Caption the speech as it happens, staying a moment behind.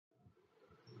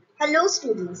Hello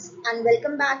students and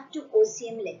welcome back to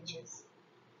OCM lectures.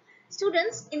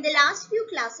 Students, in the last few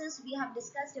classes we have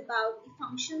discussed about the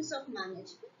functions of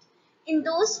management. In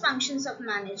those functions of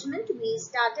management we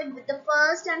started with the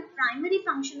first and primary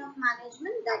function of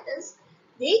management, that is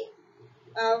the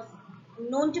uh,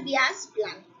 known to be as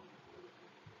planning.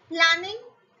 Planning,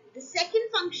 the second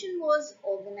function was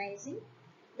organizing,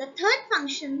 the third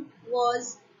function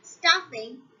was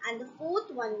staffing, and the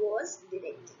fourth one was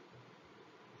directing.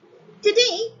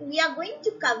 Today we are going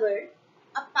to cover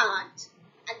a part,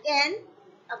 again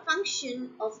a function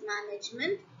of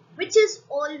management which is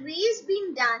always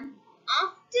been done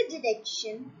after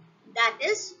direction, that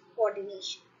is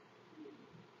coordination.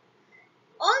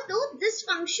 Although this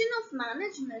function of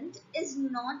management is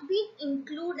not being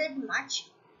included much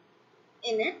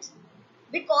in it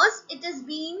because it has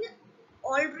been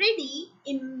already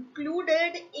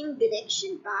included in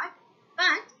direction part,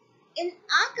 but in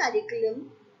our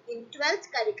curriculum, in 12th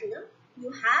curriculum,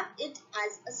 you have it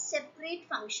as a separate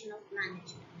function of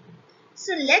management.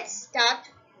 So let's start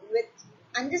with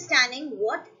understanding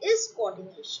what is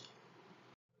coordination.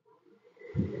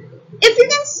 If you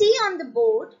can see on the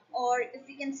board or if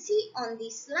you can see on the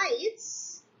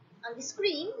slides on the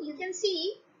screen, you can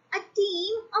see a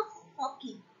team of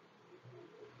hockey.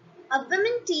 A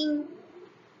women team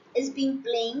is been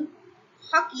playing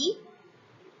hockey,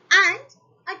 and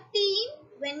a team,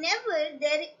 whenever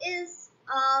there is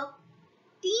a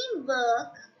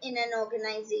teamwork in an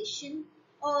organization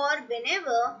or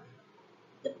whenever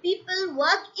the people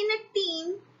work in a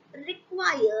team,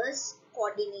 requires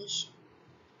coordination.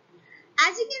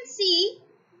 As you can see,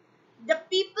 the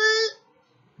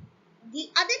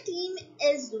other team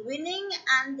is winning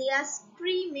and they are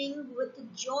screaming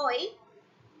with joy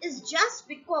is just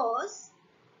because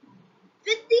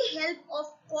with the help of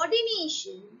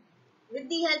coordination, with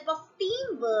the help of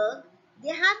teamwork,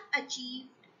 they have achieved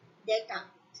their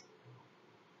target.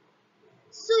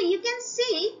 So you can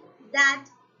say that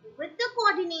with the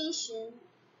coordination,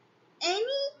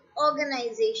 any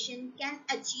organization can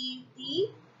achieve the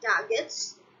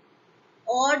targets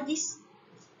or the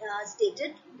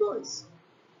stated goals.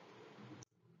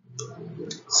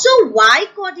 So why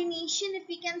coordination, if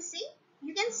we can see?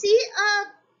 You can see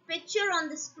a picture on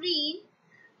the screen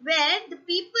where the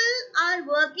people are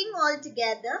working all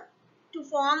together to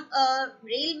form a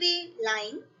railway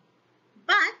line,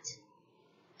 but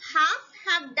half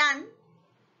have done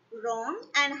wrong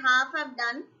and half have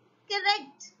done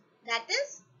correct. That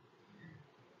is,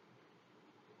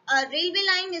 a railway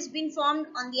line is being formed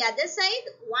on the other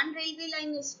side, one railway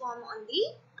line is formed on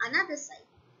the another side.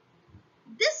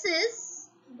 This is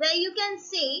where you can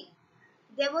say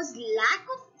there was lack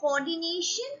of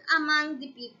coordination among the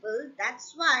people.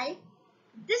 That's why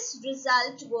this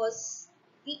result was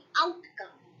the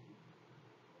outcome.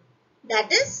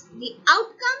 That is the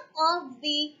outcome of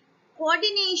the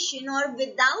coordination, or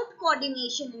without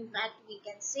coordination, in fact we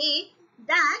can say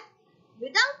that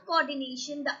without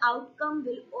coordination the outcome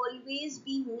will always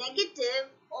be negative,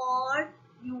 or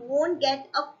you won't get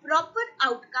a proper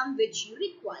outcome which you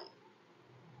require.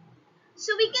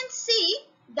 So we can say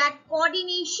that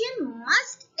coordination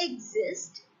must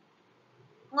exist,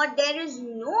 or there is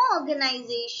no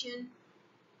organization,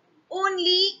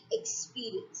 only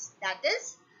experience. That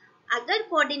is, अगर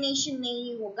coordination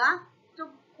नहीं होगा तो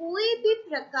कोई भी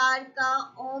प्रकार का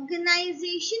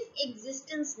organisation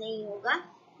existence नहीं होगा,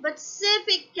 बट सिर्फ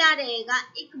एक क्या रहेगा,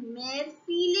 एक मेयर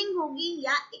फीलिंग होगी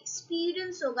या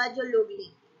एक्सपीरियंस होगा जो लोग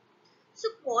लेंगे. सो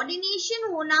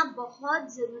कोऑर्डिनेशन होना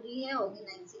बहुत जरूरी है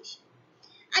organisation.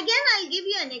 Again, I'll give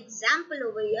you an example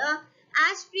over here,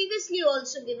 as previously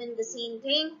also given the same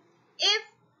thing. If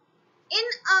in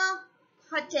a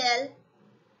hotel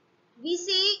we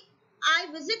say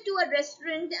I visit to a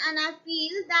restaurant and I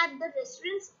feel that the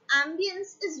restaurant's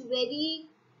ambience is very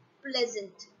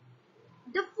pleasant.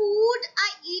 The food I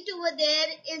eat over there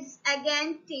is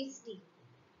again tasty.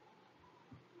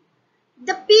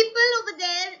 The people over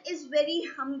there is very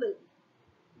humble.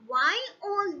 Why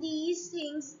all these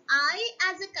things I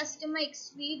as a customer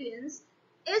experience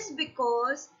is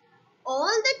because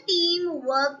all the team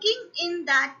working in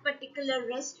that particular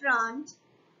restaurant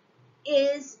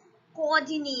is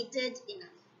coordinated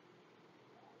enough.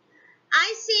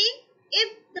 I say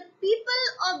if the people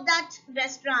of that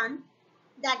restaurant,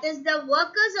 that is the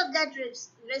workers of that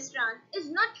restaurant, is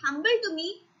not humble to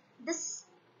me, this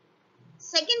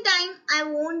second time I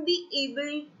won't be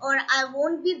able, or I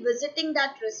won't be visiting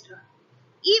that restaurant.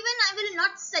 Even I will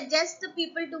not suggest the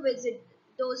people to visit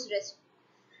those restaurants.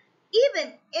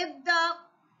 Even if the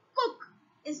cook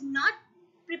is not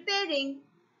preparing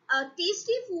a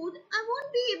tasty food, I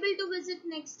won't be able to visit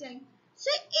next time.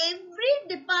 So every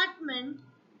department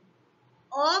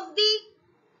of the,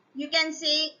 you can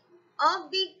say, of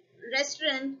the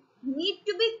restaurant need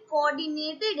to be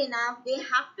coordinated enough. They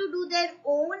have to do their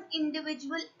own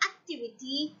individual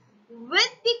activity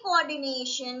with the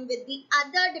coordination with the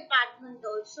other department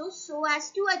also, so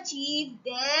as to achieve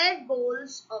their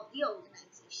goals of the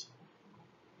organization,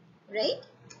 right?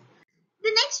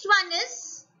 The next one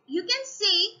is, you can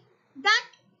say that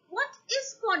what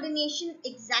is coordination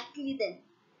exactly then?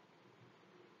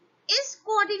 Is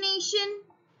coordination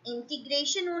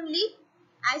integration only?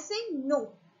 I say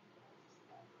no.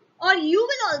 Or you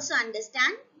will also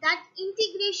understand that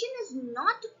integration is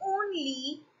not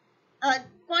only,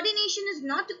 coordination is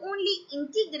not only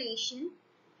integration,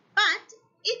 but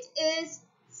it is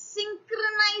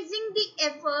synchronizing the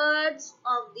efforts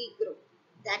of the group.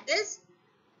 That is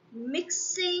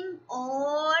mixing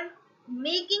or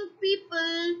making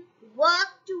people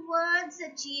work towards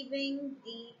achieving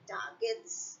the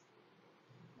targets.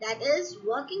 That is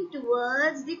working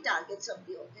towards the targets of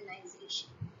the organization.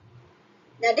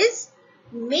 That is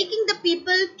making the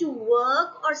people to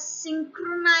work or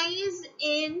synchronize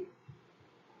in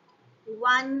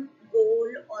one goal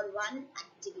or one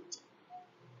activity.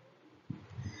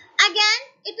 Again,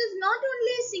 it is not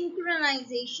only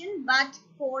synchronization, but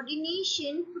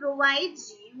coordination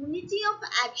provides unity of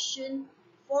action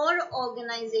for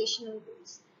organizational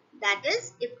goals. That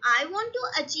is, if I want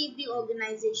to achieve the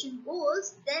organization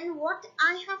goals, then what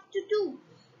I have to do?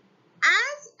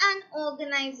 As an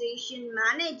organization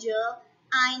manager,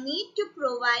 I need to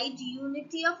provide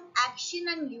unity of action,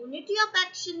 and unity of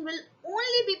action will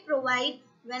only be provided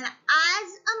when, as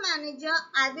a manager,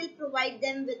 I will provide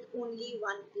them with only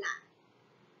one plan.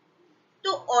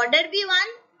 तो order भी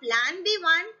one, plan भी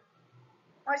one,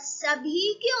 और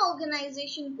सभी के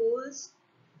organization goals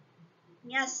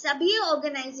या सभी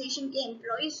organization के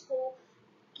employees को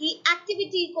की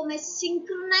एक्टिविटी को मैं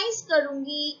सिंक्रोनाइज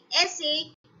करूंगी ऐसे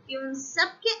कि उन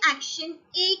सबके एक्शन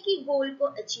एक ही गोल को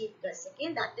अचीव कर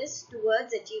सकें, that is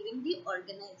towards achieving the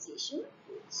organisation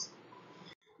goals.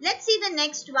 Let's see the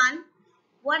next one.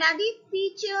 What are the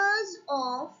features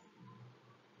of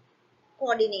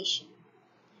coordination?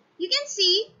 You can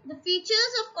see the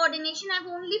features of coordination. I've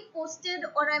only posted,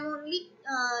 or I've only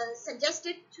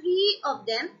suggested 3 of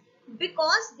them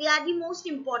because they are the most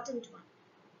important one.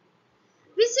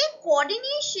 We say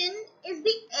coordination is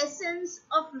the essence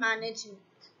of management.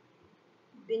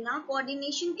 बिना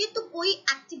coordination के तो कोई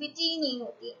activity ही नहीं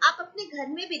होती. आप अपने घर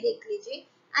में भी देख लीजिए.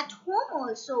 At home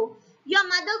also, your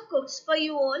mother cooks for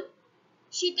you all.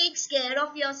 She takes care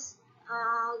of your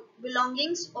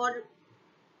belongings or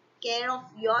care of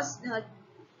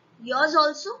yours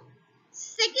also.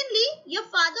 Secondly, your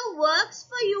father works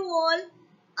for you all,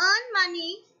 earn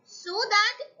money so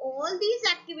that all these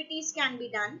activities can be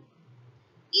done.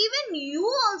 Even you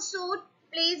also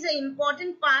plays an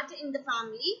important part in the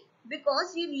family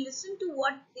because you listen to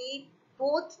what they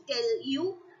both tell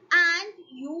you and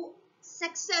you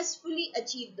successfully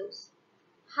achieve those.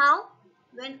 How?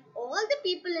 When all the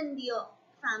people in your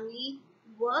family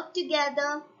work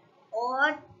together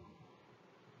or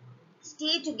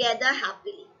stay together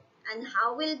happily. And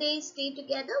how will they stay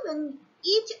together? When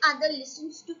each other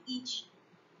listens to each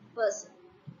person,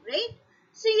 right?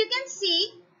 So you can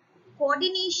see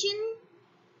coordination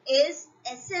is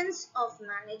essence of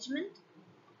management.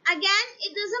 Again,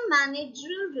 it is a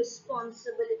managerial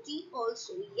responsibility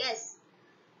also. Yes,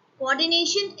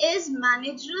 coordination is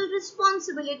managerial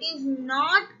responsibility. It is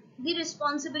not the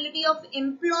responsibility of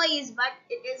employees, but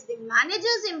it is the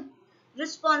manager's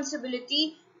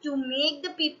responsibility to make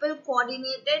the people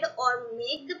coordinated or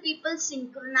make the people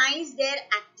synchronize their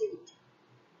activity.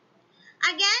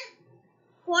 Again,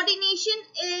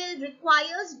 coordination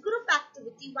requires group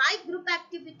activity. Why group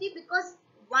activity? Because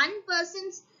one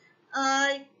person's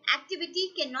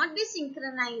activity cannot be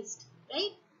synchronized,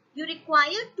 right? You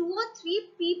require 2 or 3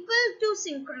 people to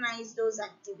synchronize those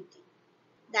activities.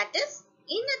 That is,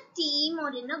 in a team or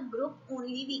in a group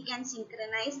only we can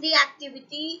synchronize the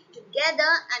activity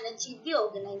together and achieve the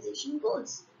organization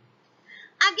goals.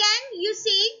 Again, you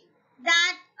see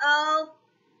that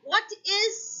what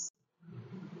is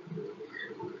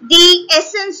the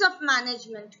essence of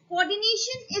management?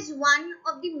 Coordination is one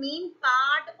of the main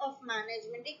part of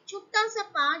management. एक छोटा सा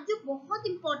part जो बहुत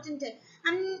important है.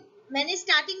 मैंने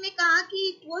starting में कहा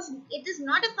कि it is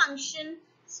not a function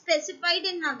specified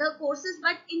in other courses,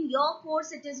 but in your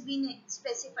course it has been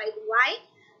specified. Why?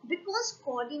 Because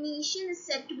coordination is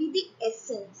said to be the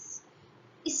essence.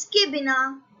 इसके बिना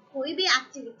कोई भी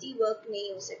activity work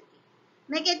नहीं हो सकती.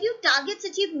 मैं कहती हूँ targets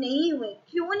achieve नहीं हुए.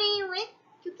 क्यों नहीं हुए?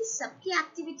 क्योंकि सबकी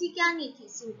एक्टिविटी क्या नहीं थी,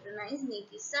 सिंक्रोनाइज नहीं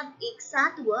थी, सब एक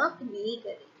साथ वर्क नहीं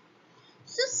करे।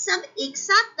 सो सब एक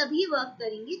साथ तभी वर्क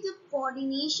करेंगे जब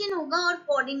कोऑर्डिनेशन होगा, और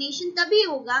कोऑर्डिनेशन तभी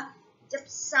होगा जब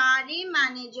सारे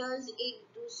मैनेजर्स एक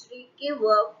दूसरे के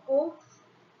वर्क को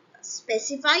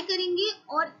स्पेसिफाई करेंगे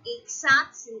और एक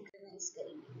साथ सिंक्रोनाइज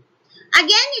करेंगे।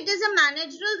 Again, it is a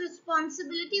managerial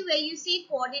responsibility where you say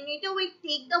coordinator will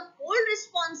take the whole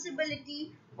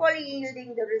responsibility for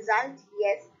yielding the result.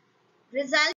 Yes,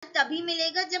 result तभी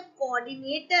मिलेगा जब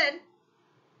कोऑर्डिनेटर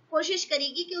कोशिश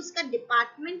करेगी कि उसका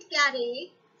डिपार्टमेंट क्या रहे,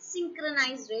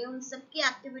 सिंक्रोनाइज रहे, उन सबकी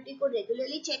एक्टिविटी को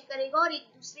रेगुलरली चेक करेगा और एक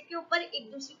दूसरे के ऊपर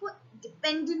एक दूसरे को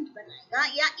डिपेंडेंट बनाएगा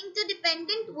या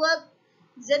इंटरडिपेंडेंट वर्क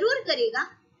जरूर करेगा,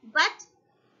 बट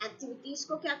एक्टिविटीज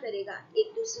को क्या करेगा,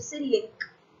 एक दूसरे से link.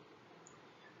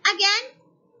 Again,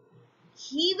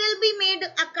 he will be made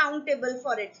accountable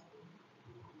for it.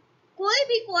 कोई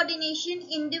भी coordination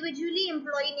individually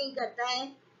employee नहीं करता है,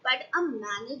 but a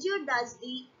manager does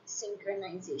the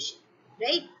synchronization,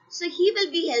 right? So he will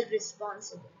be held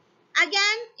responsible.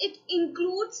 Again, it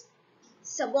includes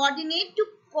subordinate to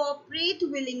cooperate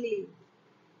willingly.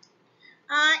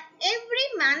 Every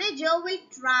manager will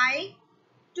try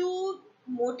to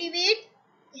motivate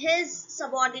his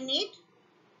subordinate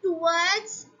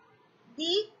towards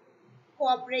the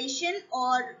cooperation,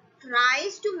 or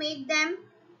tries to make them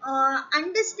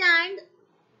understand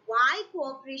why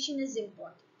cooperation is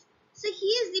important. So he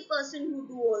is the person who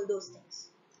do all those things,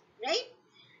 right?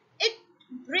 It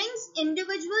brings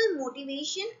individual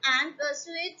motivation and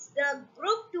persuades the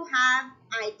group to have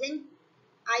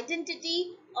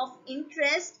identity of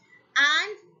interest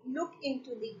and look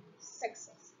into the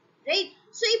success, right?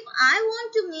 So if I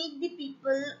want to make the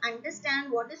people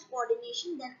understand what is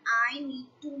coordination, then I need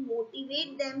to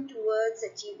motivate them towards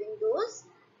achieving those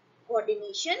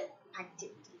coordination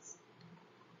activities.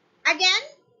 Again,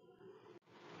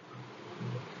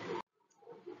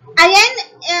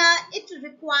 it's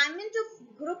requirement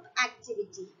of group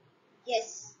activity.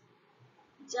 Yes,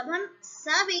 जब हम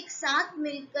सब एक साथ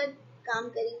मिलकर काम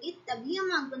करेंगे तभी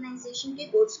हम ऑर्गेनाइजेशन के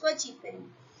गोल्स को अचीव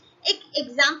करेंगे। एक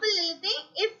एग्जांपल लेते हैं,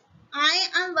 if I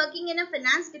am working in a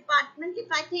finance department, if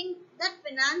I think that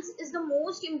finance is the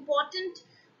most important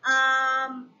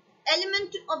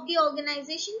element of the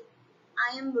organization,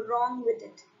 I am wrong with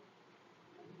it.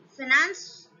 Finance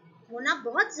होना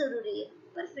बहुत जरूरी है,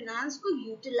 पर finance को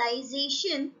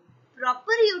यूटिलाइजेशन,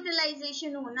 प्रॉपर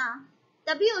यूटिलाइजेशन होना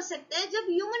तभी हो सकता है जब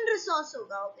ह्यूमन रिसोर्स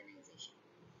होगा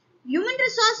ऑर्गेनाइजेशन। ह्यूमन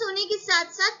रिसोर्स होने के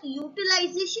साथ साथ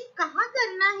यूटिलाइजेशन कहाँ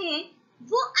करना है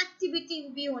वो एक्टिविटी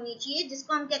भी होनी चाहिए,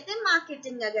 जिसको हम कहते हैं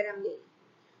मार्केटिंग अगर हम ले।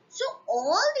 So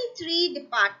all the three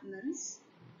departments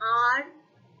are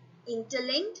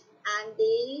interlinked and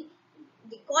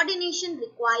the coordination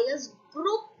requires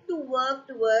group to work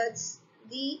towards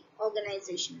the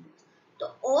organization.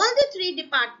 So all the three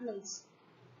departments,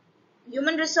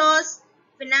 human resource,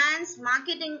 finance,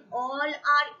 marketing, all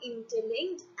are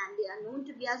interlinked and they are known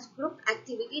to be as group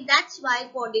activity. That's why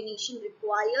coordination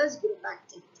requires group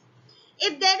activity.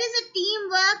 If there is a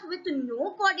teamwork with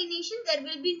no coordination, there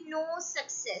will be no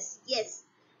success. Yes,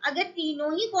 अगर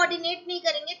तीनों ही coordinate नहीं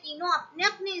करेंगे, तीनों अपने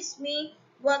अपने इसमें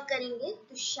work करेंगे,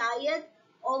 तो शायद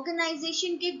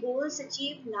ऑर्गेनाइजेशन के गोल्स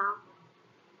अचीव ना हो।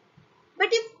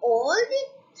 But if all the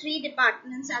three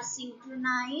departments are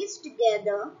synchronized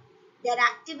together, their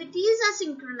activities are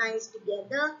synchronized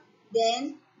together,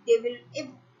 then they will, if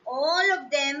all of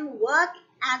them work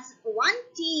as one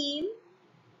team,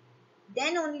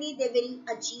 then only they will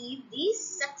achieve the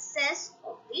success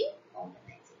of the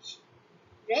organization,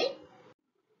 right?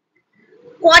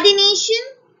 Coordination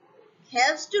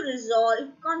helps to resolve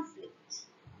conflicts.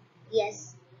 Yes,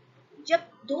 जब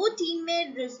दो team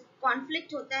में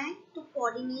conflict होता है तो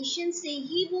coordination से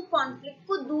ही वो conflict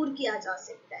को दूर किया जा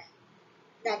सकता है।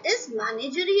 That is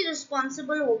manager he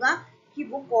responsible होगा कि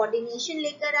वो कोऑर्डिनेशन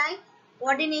लेकर आए।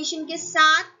 कोऑर्डिनेशन के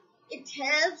साथ it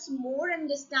helps more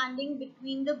understanding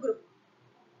between the group.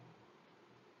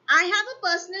 I have a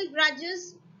personal grudges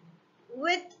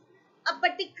with a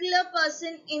particular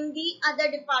person in the other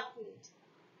department.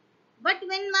 But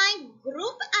when my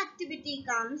group activity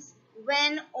comes,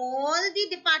 when all the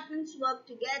departments work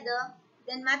together,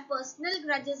 then my personal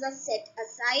grudges are set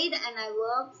aside and I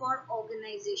work for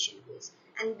organization goals.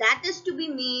 And that is to be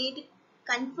made,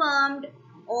 confirmed,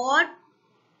 or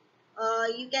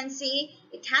you can say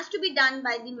it has to be done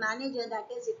by the manager. That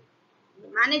is, the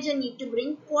manager need to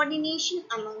bring coordination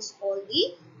amongst all the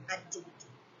activity.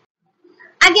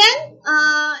 Again,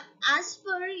 as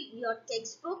per your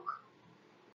textbook,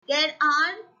 there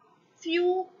are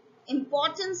few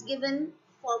importance given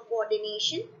for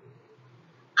coordination.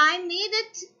 I made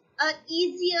it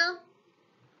easier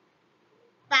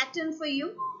pattern for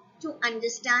you to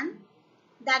understand.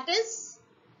 That is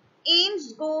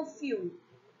aims go few,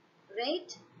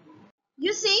 right?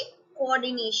 You say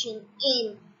coordination,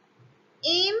 aim.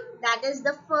 Aim, that is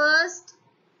the first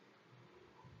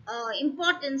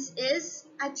importance is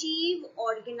achieve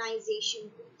organization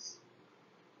goals.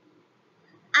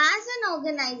 As an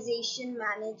organization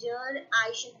manager,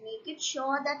 I should make it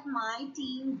sure that my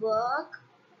team work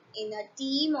in a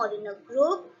team or in a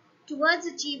group towards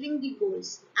achieving the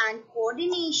goals, and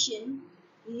coordination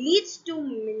leads to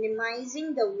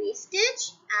minimizing the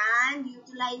wastage and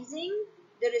utilizing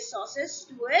the resources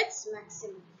to its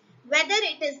maximum. Whether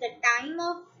it is the time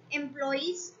of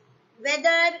employees,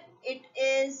 whether it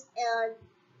is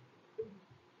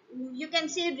you can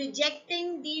say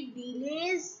rejecting the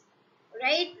delays,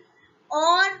 right?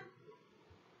 Or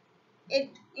it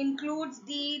includes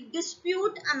the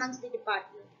dispute amongst the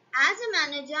department. As a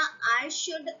manager, I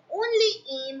should only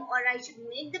aim, or I should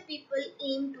make the people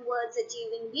aim towards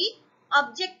achieving the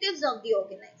objectives of the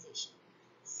organization,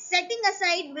 setting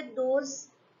aside with those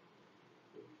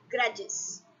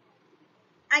grudges.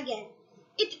 Again,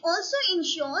 it also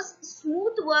ensures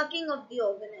smooth working of the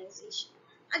organization.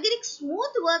 अगर एक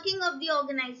smooth working of the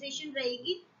organisation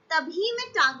रहेगी तभी मैं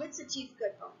targets achieve कर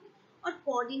पाऊंगी. और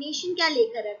coordination क्या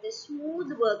लेकर आते हैं?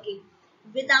 Smooth working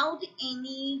without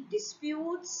any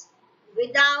disputes,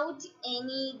 without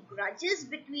any grudges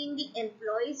between the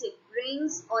employees. It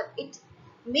brings, or it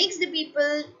makes the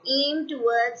people aim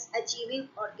towards achieving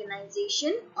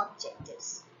organization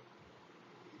objectives.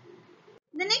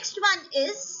 The next one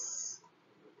is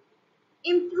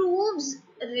improves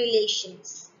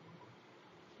relations.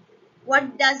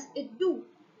 What does it do?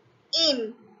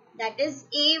 Aim, that is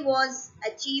A was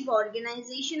achieve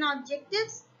organization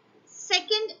objectives.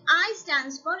 Second, I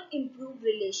stands for improve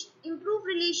relation. Improve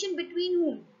relation between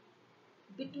whom?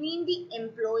 Between the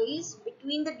employees,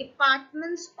 between the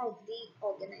departments of the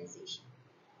organization.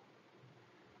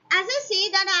 As I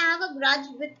say that I have a grudge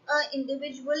with an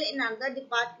individual in another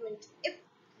department, if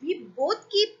we both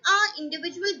keep our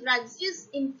individual grudges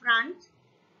in front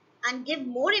and give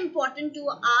more importance to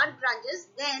our grudges,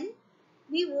 then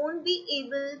we won't be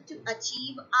able to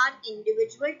achieve our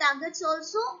individual targets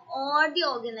also, or the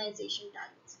organization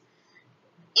targets.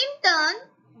 In turn,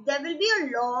 there will be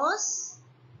a loss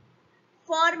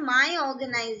for my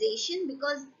organization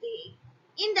because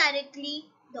indirectly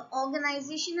the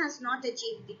organization has not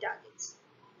achieved the targets.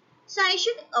 So I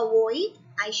should avoid,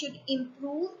 I should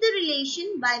improve the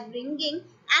relation by bringing,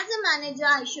 as a manager,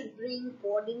 I should bring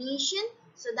coordination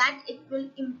so that it will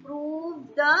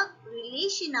improve the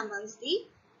relation amongst the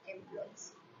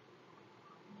employees.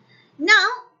 Now,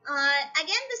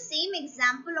 again the same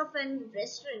example of a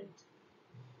restaurant.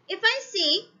 If I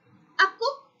say a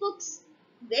cook cooks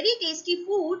very tasty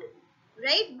food,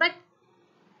 right, but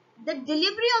the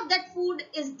delivery of that food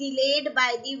is delayed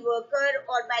by the worker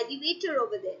or by the waiter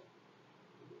over there.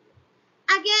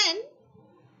 Again,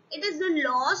 it is the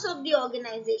loss of the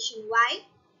organization. Why?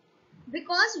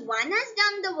 Because one has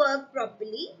done the work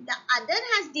properly, the other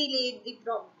has delayed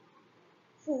the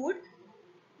food,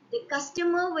 the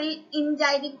customer will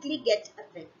indirectly get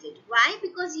affected. Why?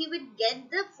 Because he would get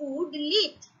the food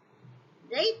late,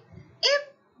 right? If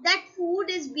that food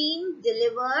is being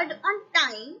delivered on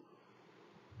time,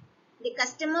 the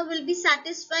customer will be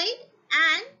satisfied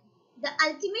and the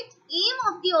ultimate aim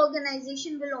of the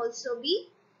organization will also be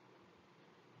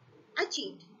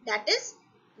achieved. That is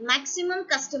maximum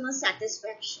customer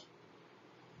satisfaction.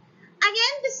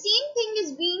 Again, the same thing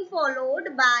is being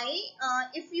followed by,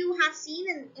 if you have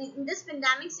seen in this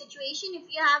pandemic situation, if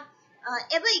you have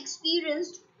ever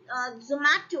experienced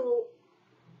Zomato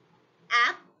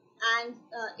app, and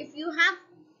if you have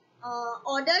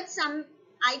ordered some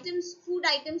items, food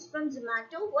items from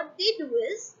Zomato, what they do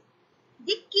is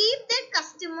they keep their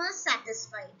customers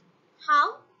satisfied.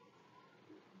 How?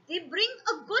 They bring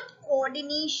a good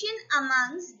coordination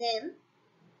amongst them,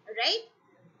 right?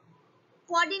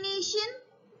 Coordination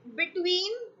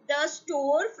between the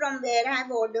store from where I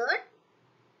have ordered.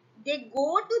 They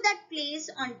go to that place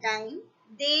on time.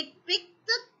 They pick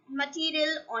the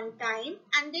material on time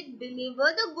and they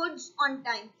deliver the goods on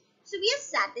time. So we are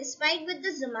satisfied with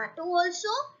the Zomato also,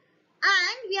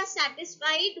 and we are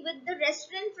satisfied with the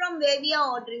restaurant from where we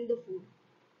are ordering the food.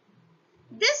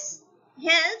 This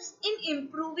helps in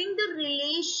improving the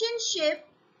relationship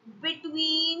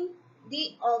between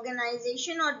the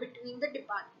organization or between the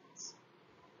departments,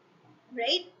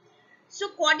 right? So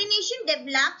coordination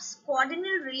develops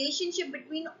coordinated relationship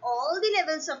between all the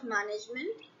levels of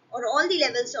management or all the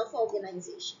levels of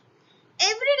organization.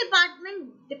 Every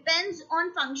department depends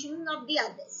on functioning of the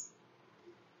others.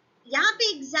 यहाँ पे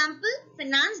example,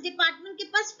 finance department के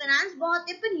पास finance बहुत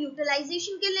है पर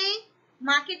utilisation के लिए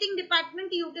marketing department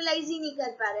utilise ही नहीं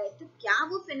कर पा रहा है, तो क्या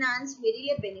वो फाइनेंस मेरे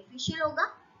लिए बेनिफिशियल होगा?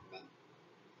 नहीं।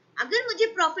 अगर मुझे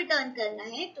प्रॉफिट अर्न करना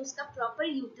है तो उसका प्रॉपर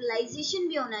यूटिलाइजेशन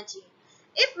भी होना चाहिए.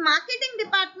 If marketing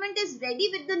department is ready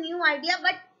with the new idea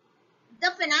but the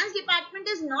finance department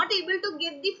is not able to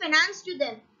give the finance to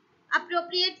them,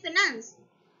 appropriate finance,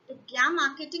 तो क्या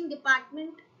marketing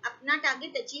department अपना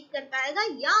टारगेट अचीव कर पाएगा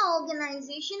या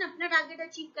ऑर्गेनाइजेशन अपना टारगेट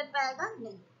अचीव कर पाएगा?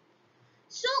 नहीं.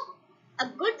 So a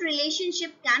good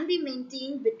relationship can be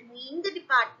maintained between the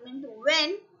department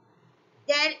when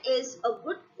there is a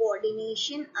good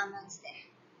coordination amongst them.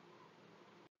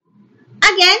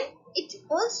 Again, it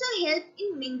also helps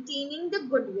in maintaining the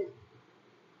goodwill.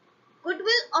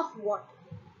 Goodwill of what?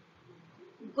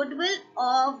 Goodwill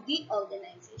of the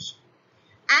organization.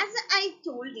 As I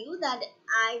told you that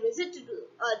I visited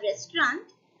a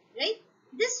restaurant, right?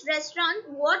 This restaurant,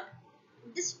 what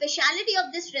the speciality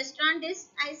of this restaurant is,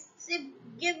 I say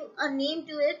give a name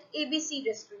to it, ABC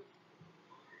restaurant.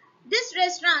 This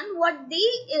restaurant, what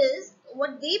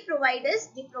they provide is,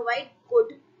 they provide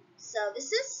good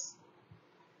services,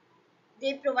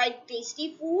 they provide tasty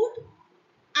food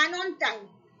and on time.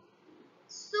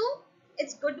 So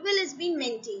its goodwill is being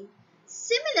maintained.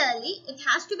 Similarly, it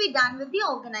has to be done with the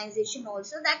organization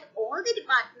also, that all the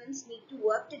departments need to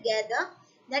work together.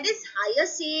 That is, higher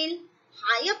sale,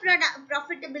 higher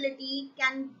profitability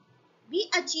can be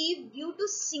achieved due to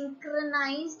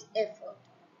synchronized effort.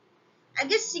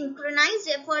 अगर synchronized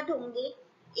effort होंगे,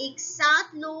 एक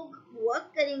साथ लोग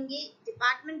work करेंगे,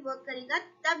 department work करेगा,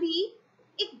 तभी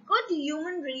एक good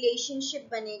human relationship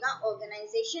बनेगा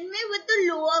organization में with the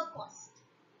lower cost.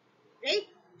 Right,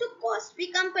 तो कॉस्ट भी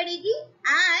कम पड़ेगी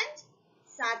एंड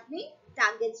साथ में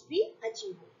टारगेट्स भी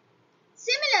अचीव होंगे.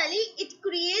 Similarly it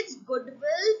creates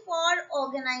goodwill for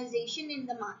organisation in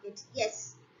the market. Yes,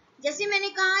 जैसे मैंने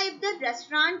कहा, if the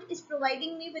restaurant is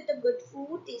providing me with a good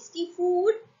food, tasty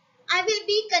food, I will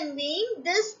be conveying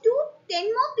this to 10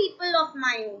 more people of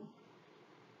my own.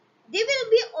 They will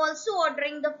be also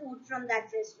ordering the food from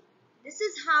that restaurant. This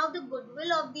is how the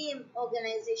goodwill of the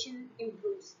organization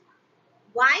improves.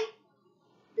 Why?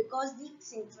 Because the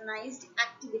synchronized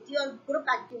activity or group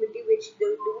activity which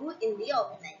they do in the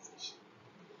organization.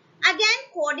 Again,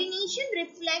 coordination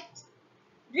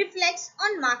reflects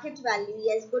on market value.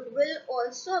 Yes, goodwill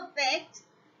also affects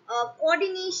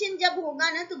coordination. जब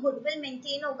होगा ना तो goodwill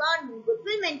maintain होगा, और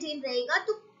goodwill maintain रहेगा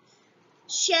तो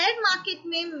share market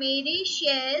में मेरे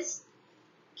शेयर्स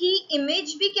की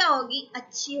इमेज भी क्या होगी?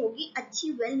 अच्छी होगी,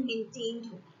 अच्छी वेल मेंटेन्ड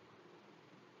होगी.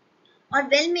 और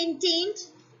वेल मेंटेन्ड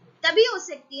तभी हो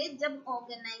सकती है जब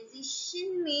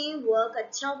ऑर्गेनाइजेशन में वर्क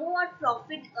अच्छा हो और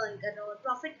प्रॉफिट अर्न कर रहा हो.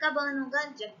 प्रॉफिट कब अर्न होगा?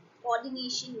 जब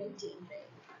कोऑर्डिनेशन मेंटेन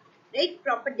रहेगा, राइट?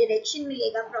 प्रॉपर डायरेक्शन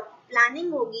मिलेगा, प्रॉपर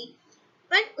प्लानिंग होगी,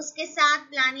 पर उसके साथ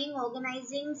प्लानिंग,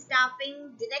 ऑर्गेनाइजिंग, स्टाफिंग,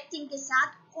 डायरेक्टिंग के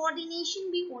साथ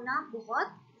कोऑर्डिनेशन भी होना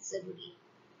बहुत जरूरी है.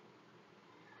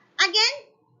 Again,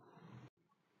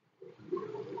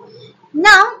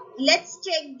 now let's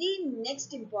check the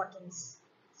next importance,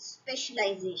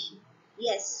 specialization.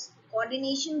 Yes,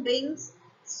 coordination brings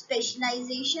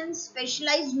specialization.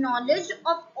 Specialized knowledge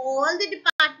of all the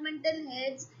departmental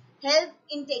heads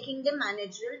help in taking the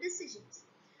managerial decisions.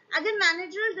 अगर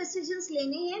managerial decisions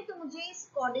लेने हैं तो मुझे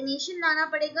coordination लाना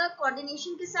पड़ेगा.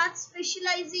 coordination के साथ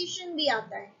specialization भी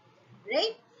आता है,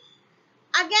 right?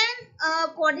 Again,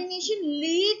 coordination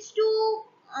leads to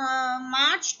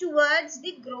march towards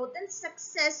the growth and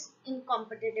success in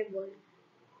competitive world.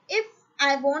 If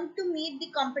I want to meet the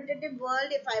competitive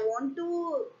world, if I want to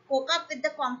cope up with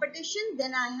the competition,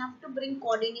 then I have to bring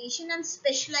coordination and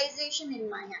specialization in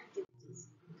my activities.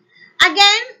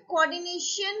 Again,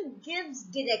 coordination gives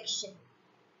direction.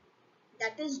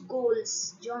 That is goals.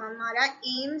 जो हमारा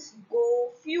aims go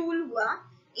fuel हुआ,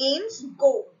 aims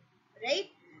go, right?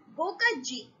 Go का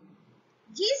G.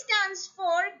 G stands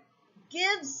for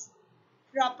gives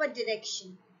proper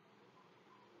direction.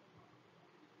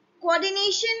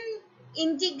 Coordination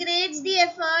integrates the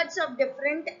efforts of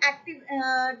different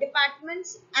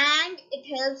departments and it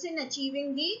helps in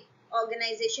achieving the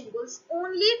organization goals.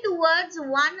 Only towards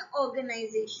one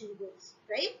organization goals,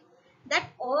 right? That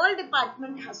all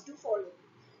department has to follow.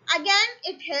 Again,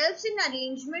 it helps in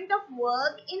arrangement of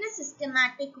work in a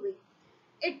systematic way.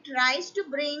 It tries to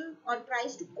bring or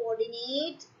tries to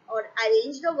coordinate or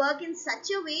arrange the work in such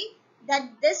a way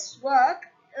that this work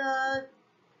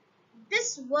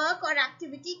or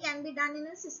activity can be done in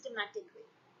a systematic way,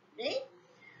 right?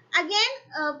 Again,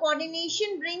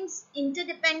 coordination brings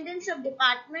interdependence of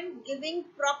department, giving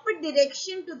proper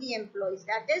direction to the employees.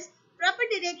 That is, proper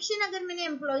direction अगर मैंने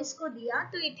employees को दिया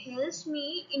तो it helps me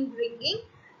in bringing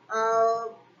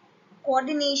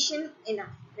coordination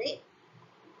enough, right?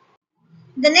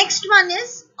 The next one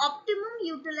is optimum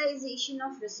utilization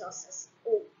of resources.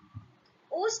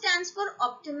 O stands for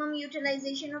optimum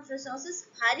utilization of resources.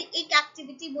 हर एक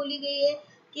activity बोली गई है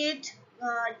कि it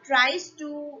tries to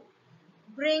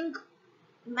bring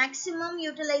maximum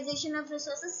utilization of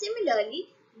resources. Similarly,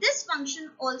 this function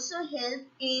also helps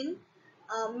in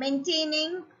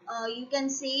maintaining, you can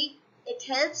say it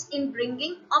helps in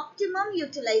bringing optimum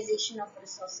utilization of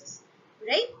resources,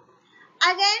 right?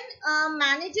 Again,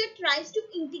 manager tries to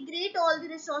integrate all the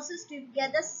resources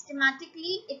together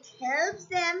systematically. It helps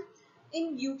them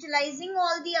in utilizing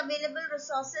all the available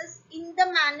resources in the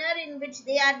manner in which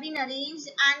they are being arranged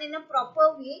and in a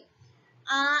proper way.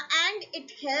 And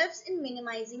it helps in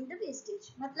minimizing the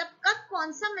wastage. मतलब कब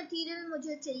कौन सा material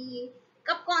मुझे चाहिए,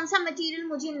 कब कौन सा material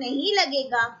मुझे नहीं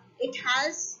लगेगा. It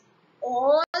has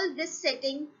all this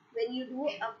setting when you do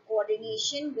a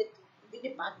coordination with the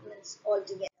departments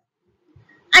altogether.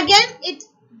 Again, it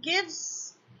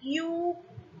gives you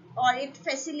or it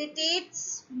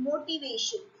facilitates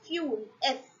motivation, fuel,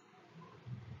 F.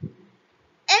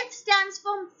 F stands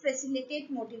for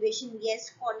facilitate motivation.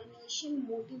 Yes, coordination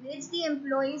motivates the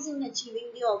employees in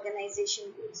achieving the organization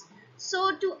goals.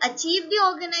 So, to achieve the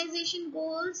organization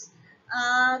goals,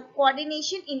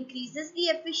 coordination increases the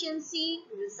efficiency,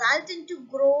 result into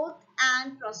growth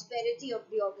and prosperity of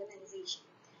the organization.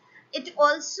 It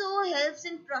also helps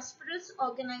in prosperous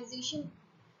organization,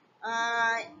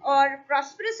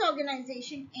 prosperous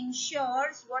organization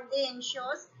ensures what they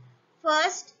ensures.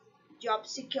 First, job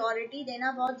security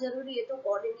देना बहुत जरूरी है, तो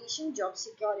coordination job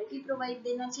security provide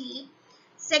देना चाहिए.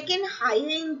 Second, higher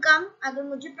income. अगर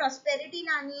मुझे prosperity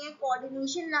लानी है,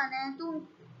 कोऑर्डिनेशन लाना है, तो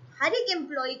हर एक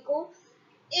एम्प्लॉय को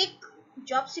एक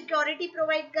जॉब सिक्योरिटी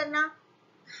प्रोवाइड करना,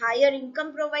 हायर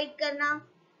इनकम प्रोवाइड करना,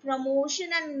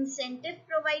 promotion and incentive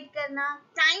provide karna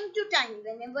time to time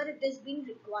whenever it is being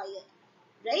required,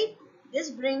 right?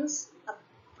 This brings a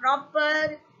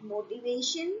proper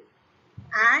motivation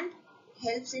and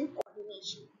helps in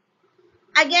coordination.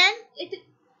 Again, it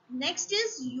next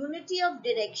is unity of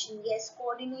direction. Yes,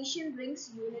 coordination brings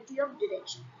unity of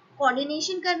direction.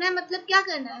 Coordination करना है मतलब क्या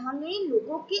करना है, हमें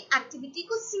लोगों की activity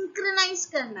को सिंक्रोनाइज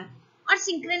करना है, और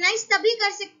सिंक्रोनाइज तभी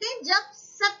कर सकते हैं जब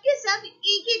सबके सब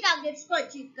एक ही टारगेट्स को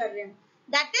अचीव कर रहे हो.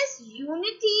 दैट इज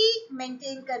यूनिटी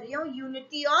मेंटेन कर रही हो,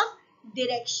 unity of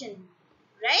direction,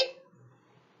 right?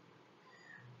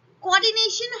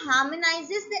 Coordination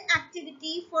harmonizes the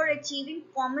activity for achieving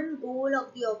common goal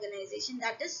of the organization.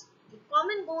 That is, the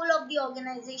common goal of the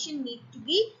organization need to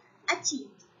be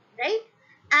achieved, right?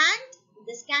 And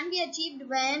this can be achieved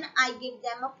when I give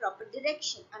them a proper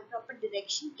direction, and proper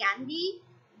direction can be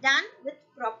done with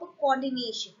proper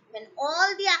coordination when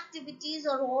all the activities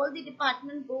or all the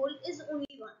department goal is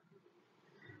only one.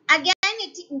 Again,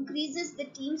 it increases the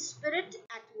team spirit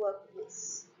at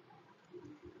workplace.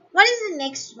 What is the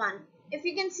next one? If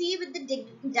you can see with the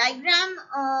diagram,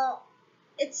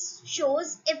 it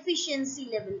shows efficiency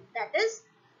level. That is,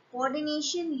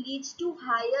 coordination leads to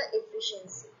higher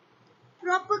efficiency.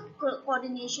 Proper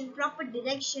coordination, proper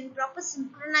direction, proper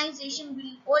synchronization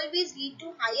will always lead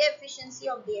to higher efficiency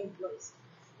of the employees.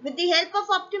 With the help of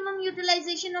optimum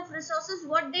utilization of resources,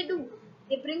 what they do?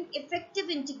 They bring effective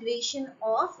integration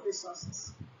of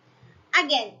resources.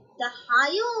 Again, the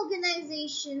higher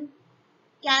organization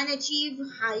can achieve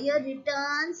higher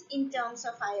returns in terms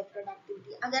of higher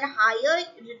productivity. अगर higher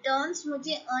returns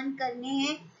मुझे earn करने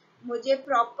हैं, मुझे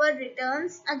proper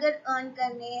returns अगर earn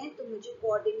करने हैं, तो मुझे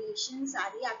coordination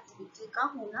सारी activity का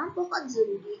होना बहुत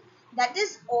जरूरी है. That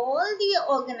is, all the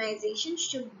organization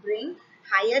should bring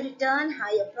higher return,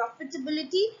 higher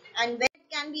profitability, and when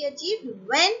it can be achieved,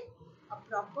 when a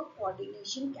proper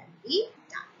coordination can be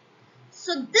done.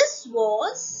 So this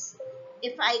was,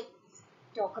 if I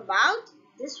talk about,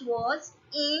 this was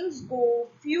AIMS Go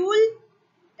Fuel,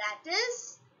 that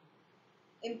is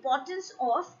importance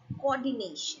of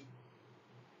coordination,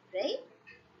 right?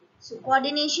 So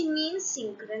coordination means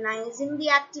synchronizing the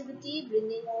activity,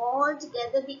 bringing all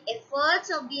together the efforts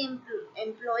of the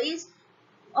employees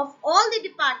of all the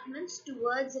departments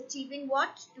towards achieving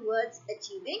what? Towards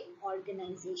achieving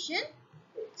organization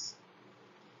goals.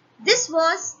 This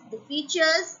was the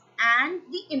features and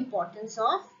the importance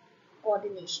of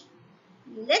coordination.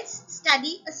 Let's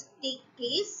study a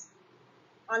case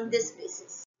on this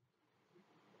basis.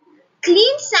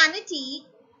 Clean Sanity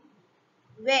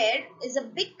Ware is a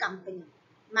big company.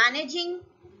 Managing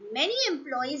many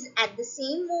employees at the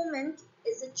same moment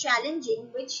is a challenging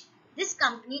which this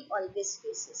company always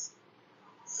faces.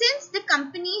 Since the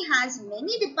company has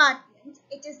many departments, department,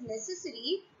 it is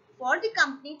necessary for the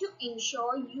company to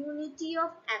ensure unity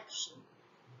of action,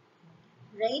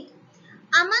 right,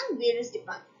 among various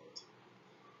departments.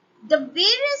 The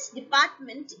various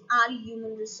departments are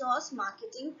human resource,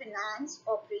 marketing, finance,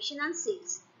 operation and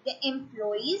sales. The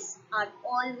employees are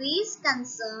always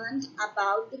concerned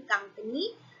about the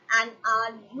company and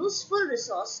are useful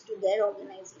resource to their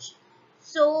organization.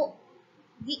 So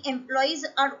the employees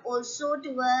are also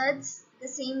towards the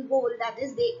same goal, that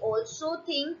is they also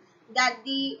think that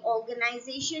the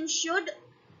organization should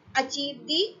achieve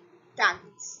the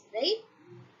targets, right?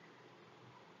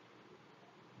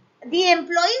 The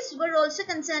employees were also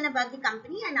concerned about the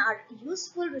company and are a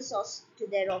useful resource to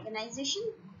their organization,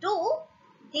 though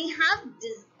they have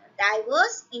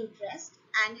diverse interests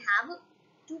and have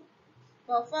to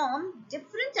perform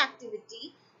different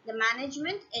activity. The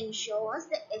management ensures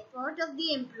the effort of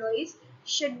the employees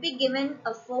should be given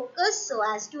a focus so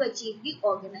as to achieve the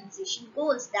organization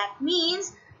goals. That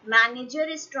means manager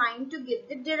is trying to give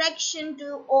the direction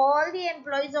to all the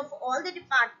employees of all the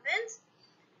departments,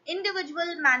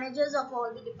 individual managers of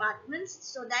all the departments,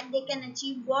 so that they can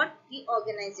achieve what the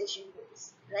organization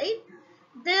goals, right?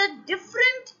 The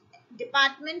different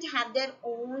departments have their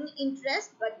own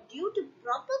interest, but due to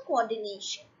proper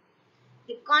coordination,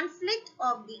 the conflict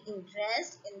of the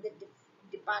interest in the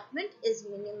department is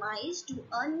minimized to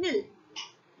a nil.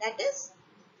 That is,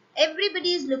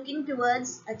 everybody is looking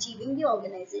towards achieving the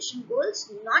organization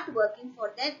goals, not working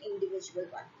for their individual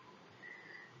one.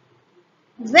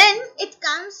 When it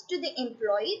comes to the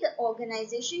employee, the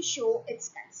organization show its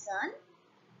concern.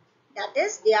 That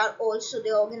is, the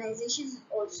organization is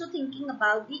also thinking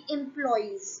about the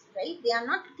employees, right? They are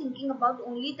not thinking about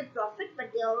only the profit,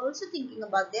 but they are also thinking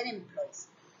about their employees.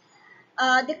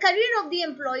 The career of the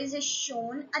employees is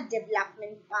shown a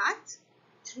development path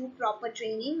through proper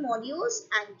training modules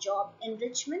and job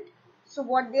enrichment. So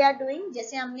what they are doing,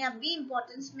 जैसे हमने अभी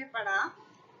importance में पढ़ा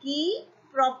कि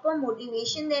proper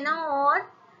motivation देना और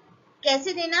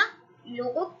कैसे देना,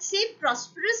 लोगों से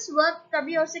प्रॉस्परस वर्क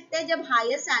तभी हो सकता है जब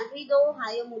हायर सैलरी दो,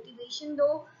 हायर मोटिवेशन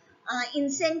दो,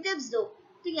 इंसेंटिव्स दो.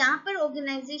 तो यहाँ पर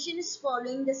organisation is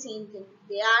following the same thing.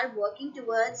 They are working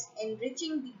towards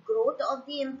enriching the growth of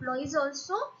the employees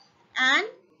also and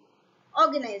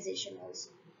organisation also.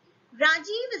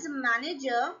 Rajiv is a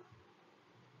manager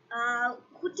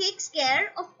who takes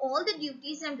care of all the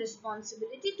duties and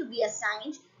responsibility to be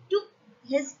assigned to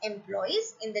his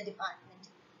employees in the department.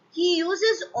 He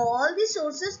uses all the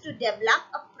sources to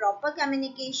develop a proper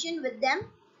communication with them.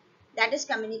 That is,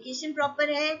 communication proper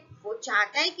है. वो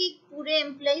चाहता है कि पूरे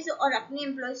employees और अपने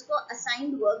employees को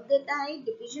assigned work देता है,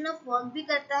 division of work भी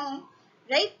करता है,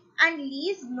 right? And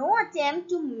leaves no attempt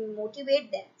to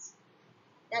motivate them.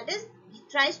 That is, he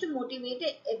tries to motivate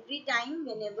it every time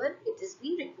whenever it is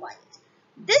being required.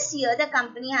 This year, the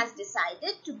company has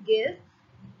decided to give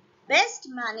Best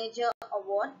Manager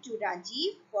Award to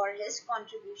Rajiv for his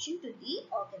contribution to the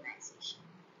organization.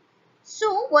 So,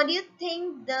 what do you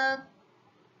think the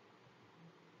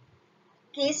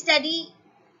case study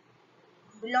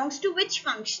belongs to which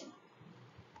function?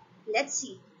 Let's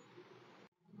see.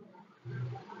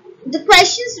 The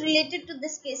questions related to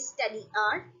this case study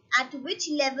are: at which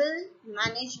level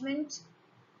management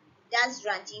does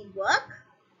Rajiv work?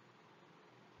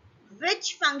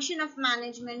 Which function of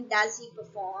management does he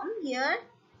perform here?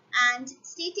 And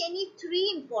state any three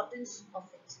importance of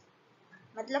it.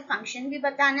 मतलब function भी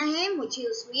बताना है मुझे,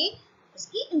 उसमें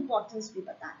उसकी importance भी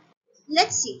बताना है.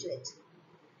 Let's see to it.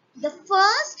 The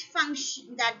first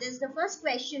function, that is the first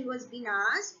question was being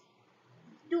asked,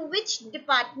 to which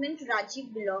department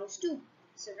Rajiv belongs to.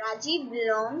 So Rajiv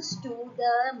belongs to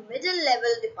the middle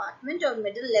level department or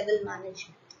middle level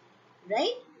management,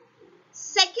 right?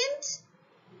 Second,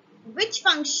 which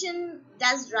function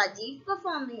does Rajiv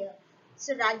perform here?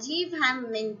 So Rajiv have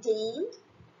maintained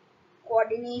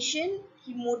coordination.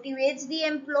 He motivates the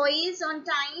employees on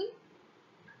time.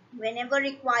 Whenever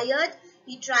required,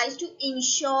 he tries to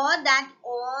ensure that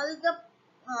all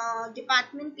the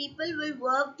department people will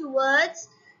work towards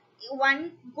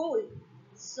one goal.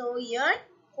 So here,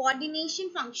 coordination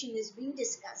function is being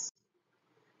discussed.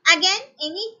 Again,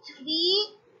 any three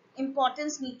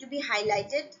importance need to be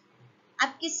highlighted.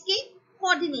 अब किसके?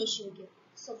 Coordination के.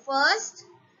 So first,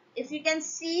 if you can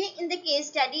see in the case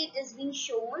study, it has been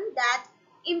shown that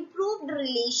improved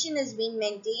relation is being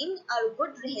maintained. A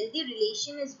good healthy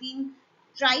relation is being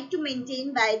tried to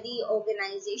maintain by the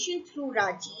organization through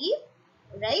Rajiv,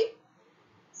 right?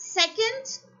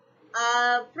 Second,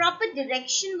 proper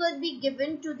direction will be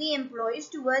given to the employees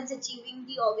towards achieving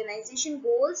the organization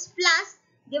goals. Plus,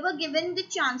 they were given the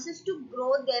chances to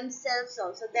grow themselves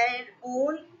also, their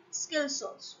own skills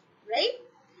also. right?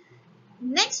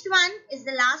 Next one is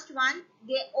the last one.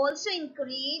 They also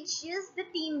encourages the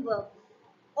teamwork.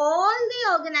 All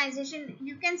the organization,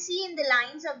 you can see in the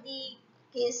lines of the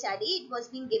case study, it was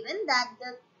being given that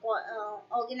the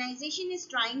organization is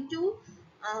trying to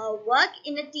work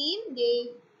in a team. They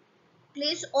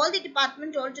place all the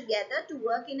department all together to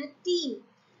work in a team,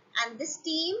 and this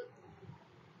team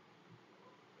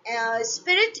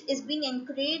spirit is being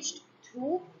encouraged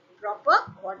through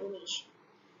proper coordination.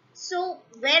 So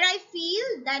where I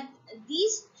feel that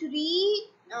these three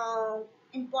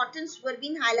importance were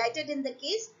being highlighted in the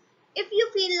case, if you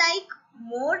feel like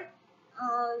more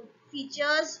uh,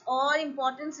 features or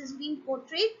importance is being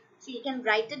portrayed, so you can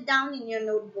write it down in your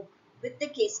notebook with the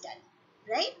case study,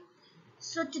 right?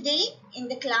 So today in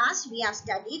the class we have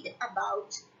studied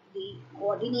about the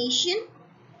coordination.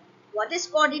 What is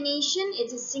coordination?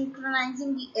 It is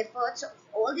synchronizing the efforts of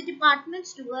all the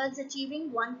departments towards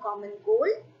achieving one common goal.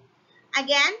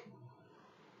 Again,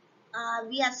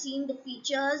 we have seen the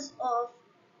features of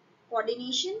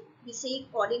coordination. We say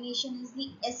coordination is the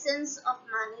essence of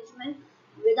management.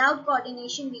 Without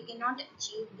coordination, we cannot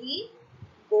achieve the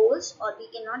goals, or we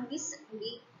cannot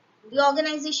the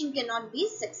organization cannot be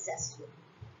successful,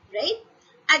 right?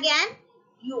 Again,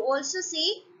 you also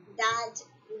say that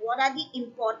what are the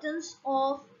importance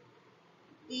of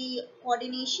the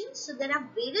coordination. So there are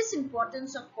various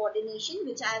importance of coordination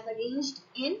which I have arranged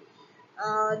in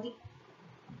the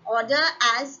order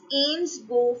as aims,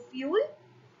 go, fuel,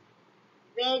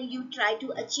 where you try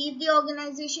to achieve the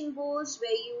organization goals,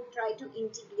 where you try to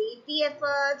integrate the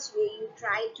efforts, where you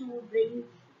try to bring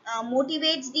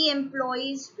motivates the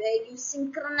employees, where you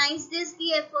synchronize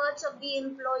the efforts of the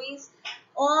employees,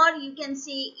 or you can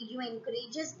say you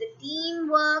encourages the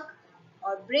teamwork,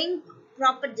 or bring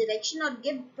proper direction or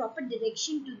give proper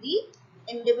direction to the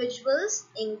individuals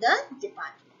in the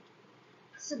department.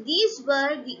 So these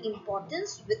were the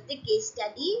importance with the case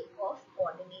study of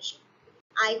coordination.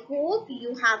 I hope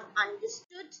you have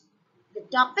understood the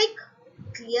topic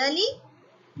clearly.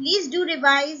 Please do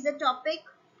revise the topic.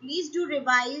 Please do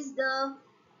revise the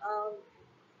uh,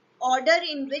 order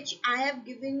in which I have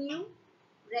given you,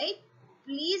 right?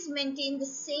 Please maintain the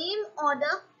same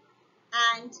order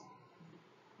and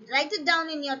write it down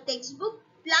in your textbook.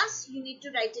 Plus, you need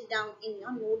to write it down in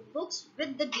your notebooks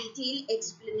with the detailed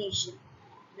explanation,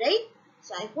 right?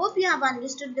 So, I hope you have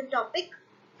understood the topic.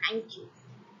 Thank you.